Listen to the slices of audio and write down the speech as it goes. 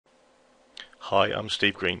Hi, I'm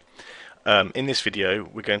Steve Green. In this video,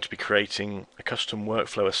 we're going to be creating a custom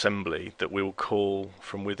workflow assembly that we will call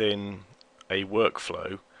from within a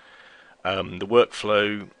workflow. The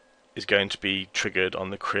workflow is going to be triggered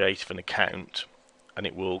on the create of an account, and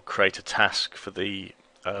it will create a task for the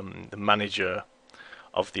manager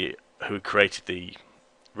of the who created the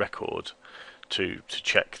record to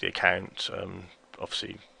check the account,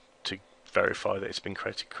 obviously to verify that it's been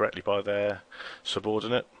created correctly by their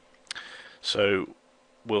subordinate. So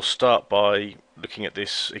we'll start by looking at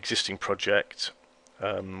this existing project,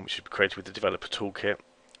 which is created with the developer toolkit.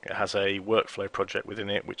 It has a workflow project within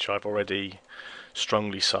it, which I've already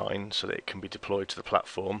strongly signed so that it can be deployed to the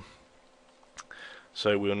platform.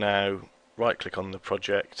 So we'll now right click on the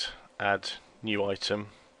project, add new item.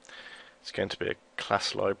 It's going to be a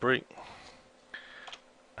class library,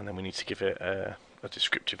 and then we need to give it a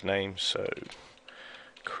descriptive name, so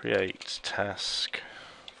create task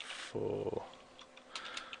for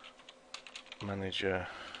manager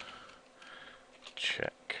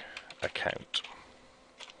check account.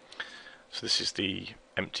 So this is the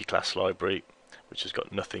empty class library, which has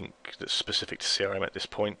got nothing that's specific to CRM at this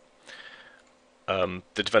point. The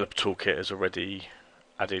developer toolkit has already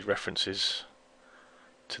added references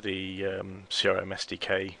to the CRM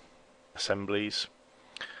SDK assemblies,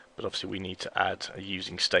 but obviously we need to add a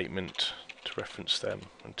using statement to reference them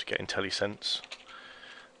and to get IntelliSense.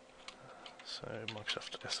 So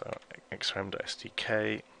Microsoft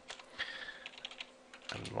XRM.SDK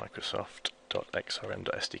and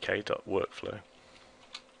Microsoft.xrm.SDK.workflow.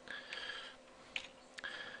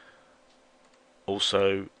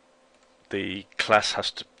 Also, the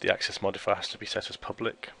access modifier has to be set as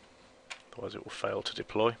public, otherwise it will fail to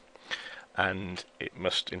deploy, and it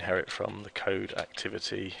must inherit from the code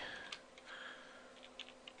activity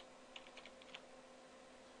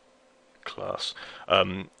class.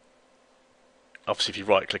 Obviously, if you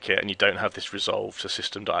right click it and you don't have this resolved to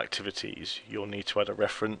system.activities, you'll need to add a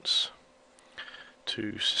reference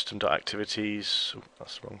to system.activities. Oh,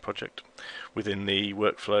 that's the wrong project. Within the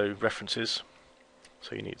workflow references.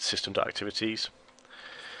 So you need system.activities.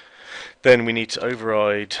 Then we need to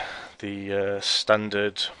override the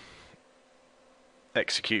standard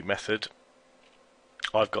execute method.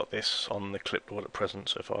 I've got this on the clipboard at present,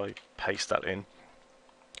 so if I paste that in,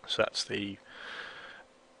 so that's the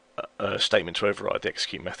statement to override the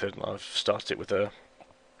execute method, and I've started it with a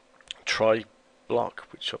try block,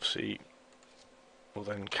 which obviously will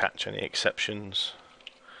then catch any exceptions.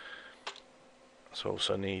 So I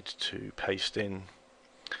also need to paste in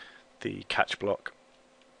the catch block,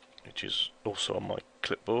 which is also on my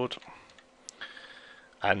clipboard,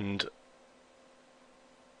 and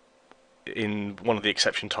in one of the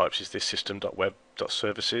exception types is this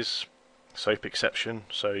system.web.services SOAP exception.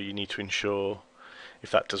 So you need to ensure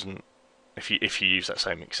if you use that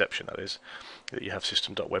same exception, that is, that you have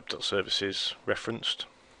system.web.services referenced.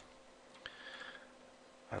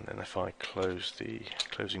 And then if I close the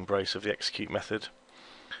closing brace of the execute method,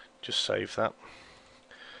 just save that.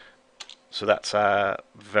 So that's our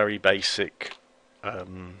very basic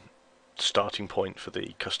starting point for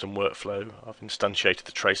the custom workflow. I've instantiated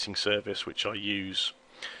the tracing service, which I use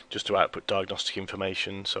just to output diagnostic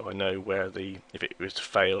information, so I know where if it was to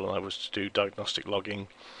fail and I was to do diagnostic logging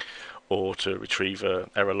or to retrieve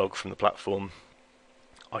an error log from the platform,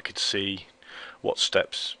 I could see what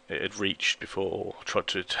steps it had reached before, tried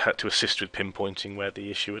to assist with pinpointing where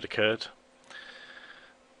the issue had occurred.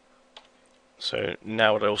 So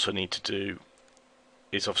now what I also need to do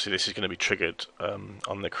is, obviously this is going to be triggered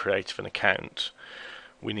on the create of an account.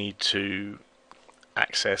 We need to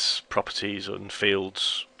access properties and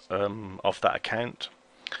fields of that account.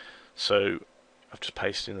 So I've just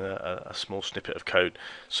pasted in a small snippet of code.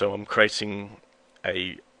 So I'm creating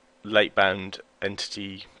a late bound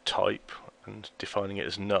entity type and defining it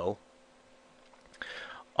as null.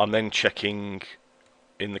 I'm then checking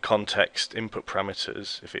in the context input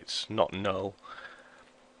parameters if it's not null,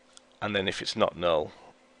 and then if it's not null,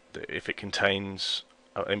 if it contains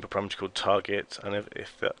an input parameter called target, and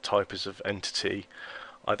if that type is of entity,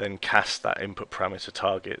 I then cast that input parameter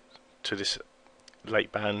target to this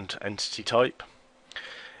late bound entity type.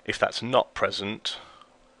 If that's not present,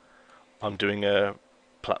 I'm doing a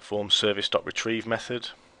platform service.retrieve method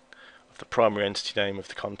of the primary entity name of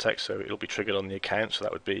the context, so it'll be triggered on the account, so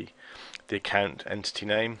that would be the account entity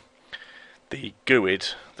name, the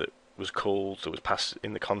GUID that was passed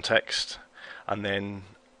in the context, and then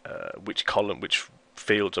which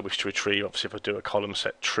fields I wish to retrieve. Obviously, if I do a column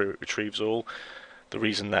set true, it retrieves all. The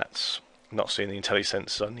reason that's not seeing the IntelliSense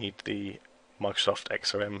is I need the Microsoft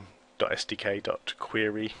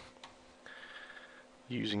XRM.SDK.query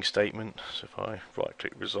using statement. So if I right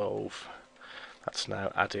click resolve, that's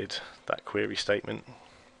now added that query statement.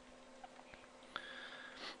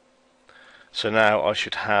 So now I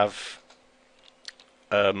should have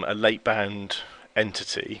a late bound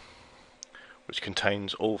entity which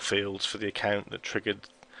contains all fields for the account that triggered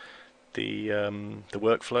the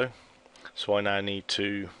workflow. So I now need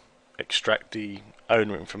to extract the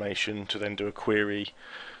owner information to then do a query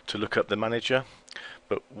to look up the manager.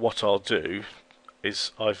 But what I'll do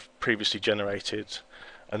is I've previously generated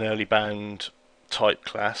an early bound type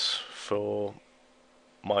class for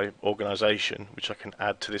my organization, which I can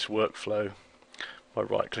add to this workflow by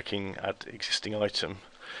right clicking add existing item,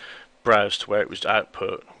 browse to where it was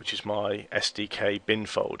output, which is my SDK bin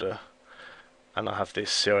folder, and I have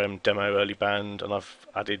this CRM demo early bound, and I've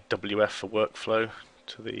added WF for workflow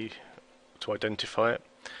to identify it.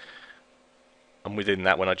 And within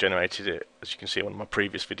that, when I generated it, as you can see in one of my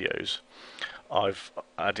previous videos, I've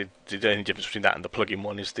added, the only difference between that and the plugin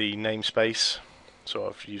one is the namespace. So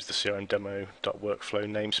I've used the CRM demo.workflow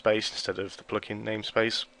namespace instead of the plugin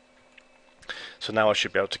namespace. So now I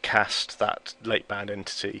should be able to cast that late bound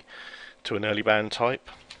entity to an early bound type.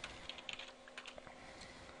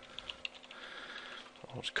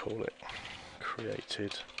 I'll just call it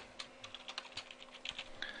created.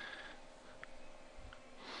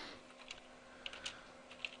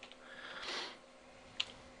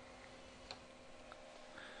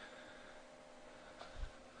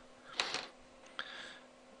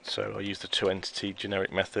 So I'll use the toEntity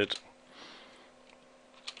generic method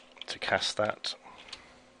to cast that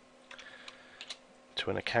to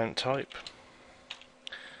an account type.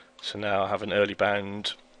 So now I have an early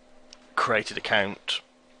bound created account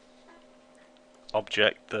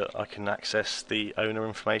object that I can access the owner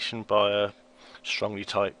information by a strongly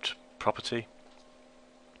typed property.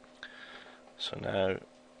 So now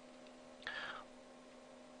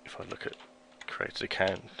if I look at created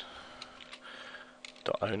account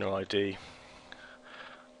 .owner ID,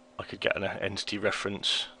 I could get an entity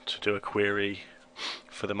reference to do a query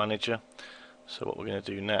for the manager. So what we're going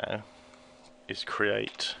to do now is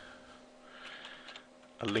create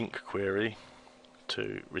a link query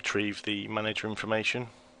to retrieve the manager information.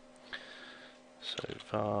 So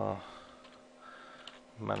var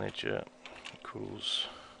manager equals,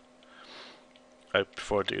 oh,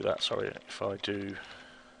 before I do that, sorry, if I do,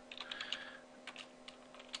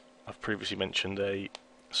 I've previously mentioned a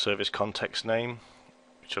service context name,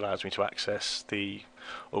 which allows me to access the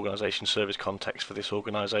organization service context for this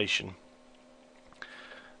organization.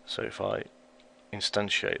 So if I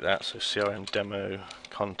instantiate that, so CRM demo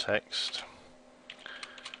context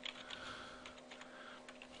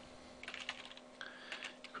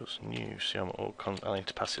equals new CRM org I need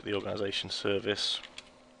to pass it the organization service.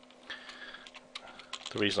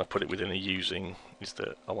 The reason I put it within a using is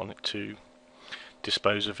that I want it to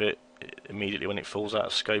dispose of it immediately when it falls out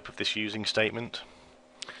of scope of this using statement.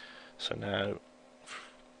 So now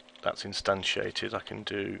that's instantiated, I can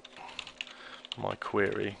do my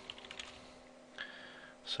query.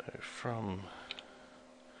 So from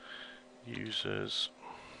users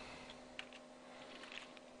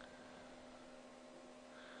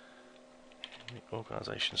in the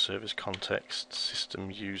organization service context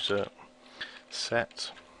system user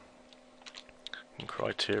set and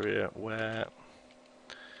criteria where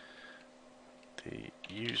the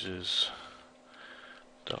users.id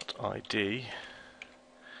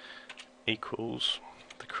equals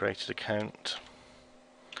the created account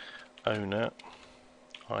owner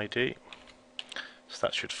ID. So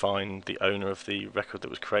that should find the owner of the record that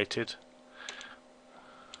was created,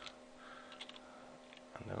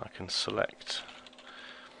 and then I can select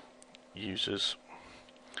users.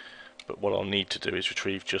 But what I'll need to do is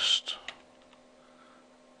retrieve just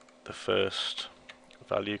the first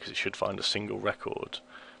value because it should find a single record,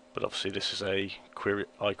 but obviously this is a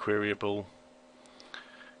iQueryable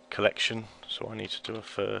collection, so I need to do a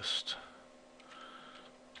first.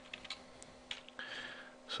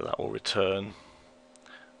 So that will return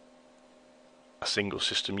a single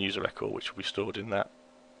system user record which will be stored in that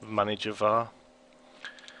manager var,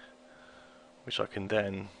 which I can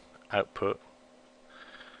then output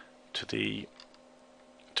to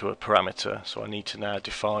a parameter. So I need to now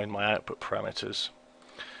define my output parameters.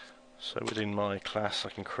 So within my class I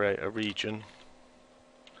can create a region,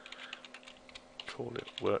 call it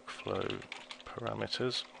workflow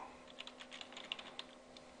parameters.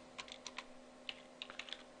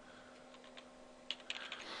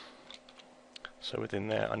 So within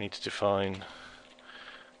there I need to define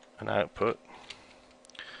an output,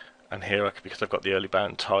 and here because I've got the early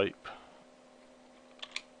bound type,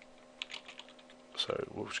 so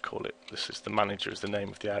we'll just call it this is the manager is the name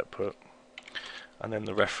of the output, and then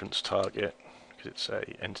the reference target, because it's a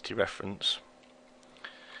entity reference.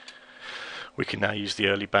 We can now use the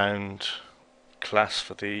early bound class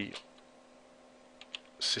for the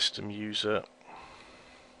system user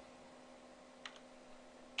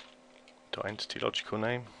 .entity logical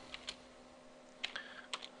name,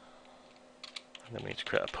 and then we need to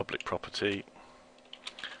create a public property,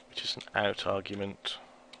 which is an out argument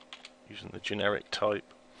using the generic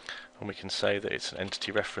type, and we can say that it's an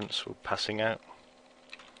entity reference we're passing out.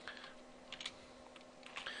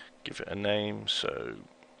 Give it a name, so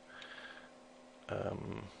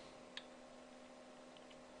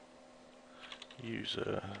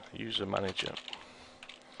user manager,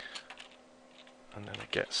 and then a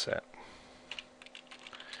get set.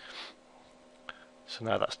 So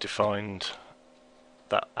now that's defined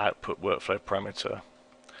that output workflow parameter,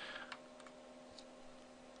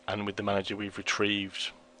 and with the manager we've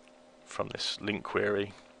retrieved from this link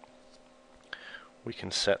query, we can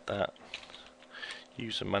set that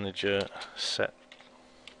user manager set,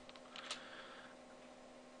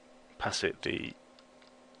 pass it the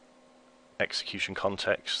execution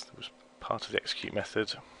context that was part of the execute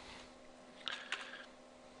method,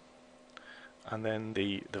 and then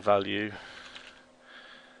the value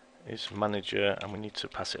is manager, and we need to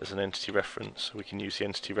pass it as an entity reference, so we can use the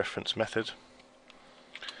entity reference method.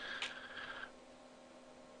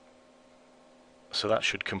 So that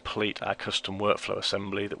should complete our custom workflow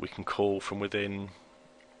assembly that we can call from within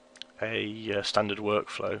a standard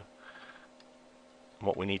workflow. And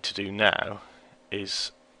what we need to do now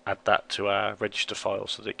is add that to our register file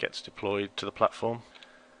so that it gets deployed to the platform.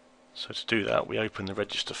 So to do that, we open the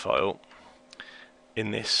register file.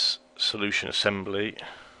 In this solution assembly,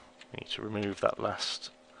 we need to remove that last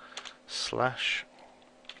slash,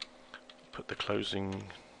 put the closing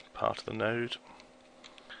part of the node.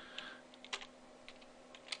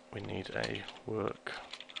 We need a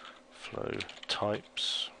workflow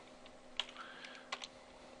types,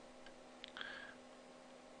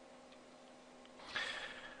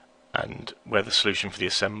 and where the solution for the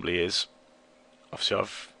assembly is, obviously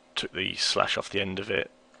I've took the slash off the end of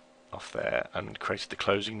it, off there, and created the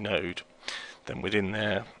closing node. Then within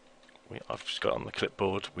there, I've just got on the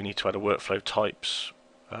clipboard, we need to add a workflow types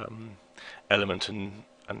element and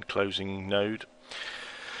closing node,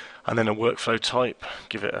 and then a workflow type,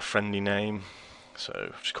 give it a friendly name,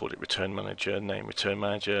 so I've just called it return manager, name return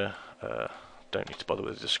manager, don't need to bother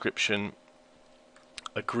with the description.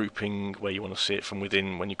 A grouping where you want to see it from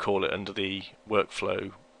within. When you call it under the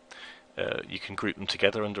workflow, you can group them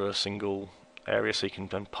together under a single area, so you can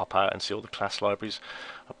then pop out and see all the class libraries.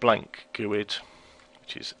 A blank GUID,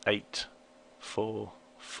 which is 8, 4,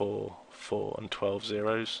 4, 4 and 12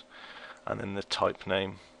 zeros, and then the type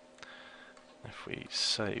name. If we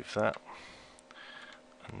save that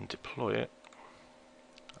and deploy it,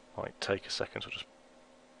 that might take a second, so I'll just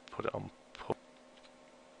put it on pause.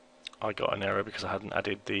 I got an error because I hadn't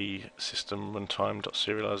added the system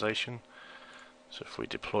runtime.serialization. So if we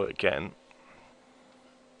deploy it again,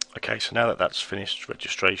 okay, so now that that's finished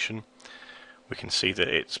registration, we can see that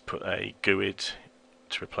it's put a GUID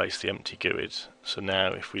to replace the empty GUID. So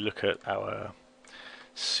now if we look at our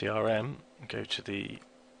CRM, go to the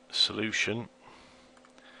solution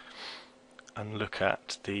and look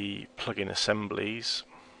at the plugin assemblies,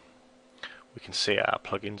 we can see our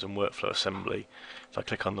plugins and workflow assembly. If I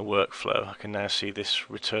click on the workflow, I can now see this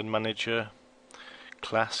return manager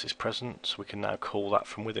class is present, so we can now call that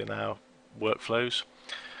from within our workflows.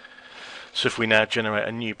 So if we now generate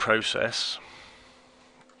a new process,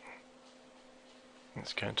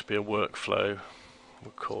 it's going to be a workflow,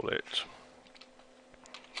 we'll call it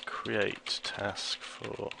create task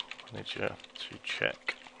for manager to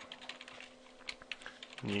check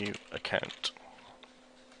new account.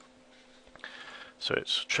 So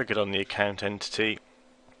it's triggered on the account entity.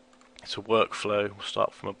 It's a workflow. We'll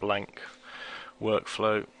start from a blank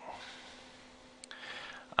workflow,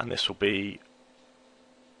 and this will be,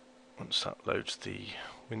 once that loads the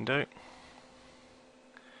window,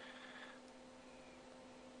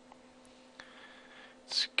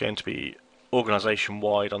 it's going to be organization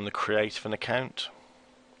wide on the create of an account.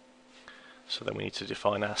 So then we need to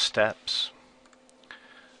define our steps,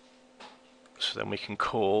 so then we can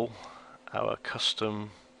call our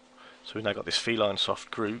custom, so we've now got this feline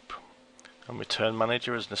soft group and return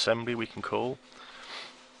manager as an assembly we can call.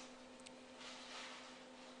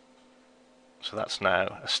 So that's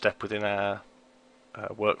now a step within our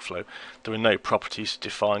workflow. There are no properties to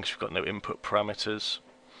define because we've got no input parameters,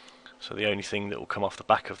 so the only thing that will come off the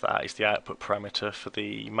back of that is the output parameter for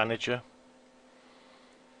the manager.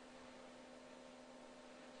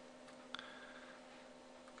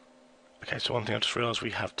 Okay, so one thing I just realised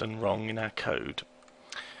we have done wrong in our code.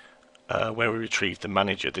 Where we retrieved the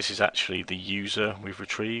manager, this is actually the user we've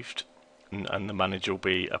retrieved, and the manager will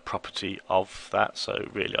be a property of that, so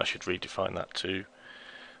really I should redefine that to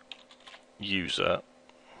user,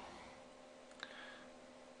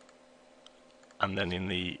 and then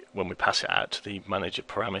when we pass it out to the manager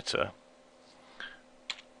parameter,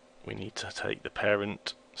 we need to take the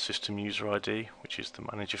parent system user ID, which is the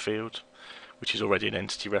manager field, which is already an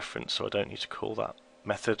entity reference, so I don't need to call that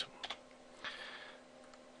method.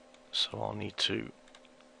 So I'll need to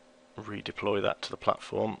redeploy that to the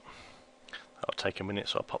platform. That'll take a minute,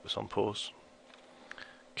 so I'll pop this on pause.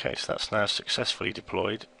 Okay, so that's now successfully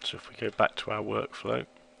deployed. So if we go back to our workflow,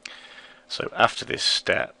 so after this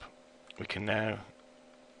step we can now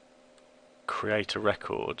create a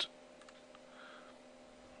record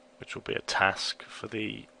which will be a task for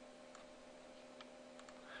the,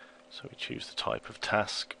 so we choose the type of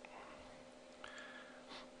task,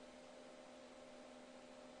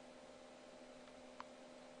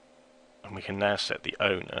 and we can now set the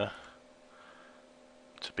owner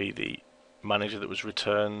to be the manager that was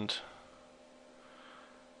returned,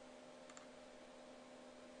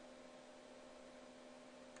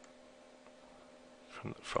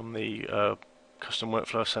 from the custom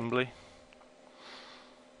workflow assembly.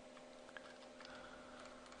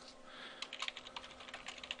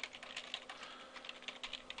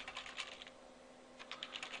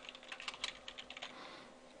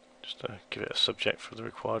 Just give it a subject for the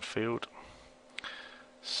required field.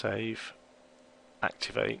 Save,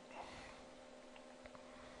 activate.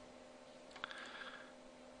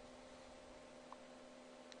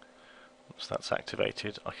 Once that's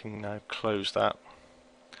activated, I can now close that.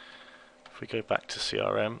 If we go back to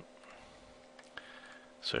CRM,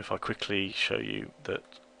 so if I quickly show you that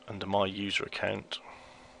under my user account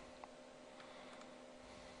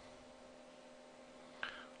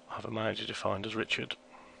I have a manager defined as Richard.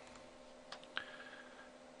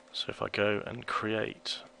 So if I go and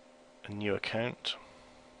create a new account,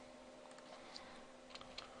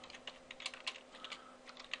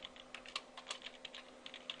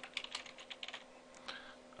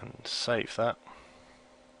 and save that,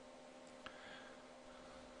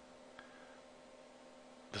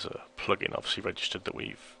 there's a plugin obviously registered that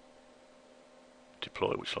we've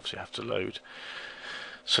deployed, which will obviously have to load.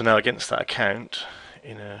 So now against that account,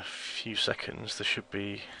 in a few seconds, there should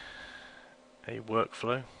be a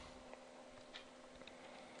workflow.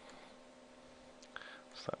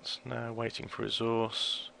 So that's now waiting for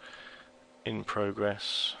resource, in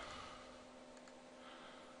progress.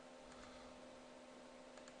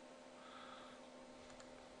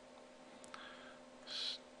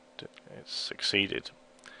 It's succeeded.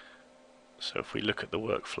 So if we look at the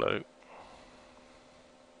workflow,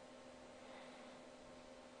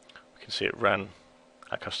 we can see it ran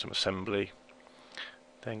our custom assembly,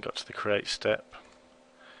 then got to the create step.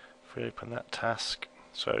 If we open that task,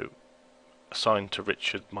 so assigned to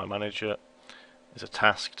Richard, my manager, is a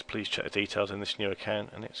task to please check the details in this new account,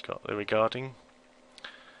 and it's got the regarding.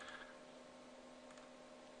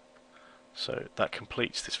 So that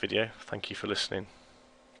completes this video. Thank you for listening.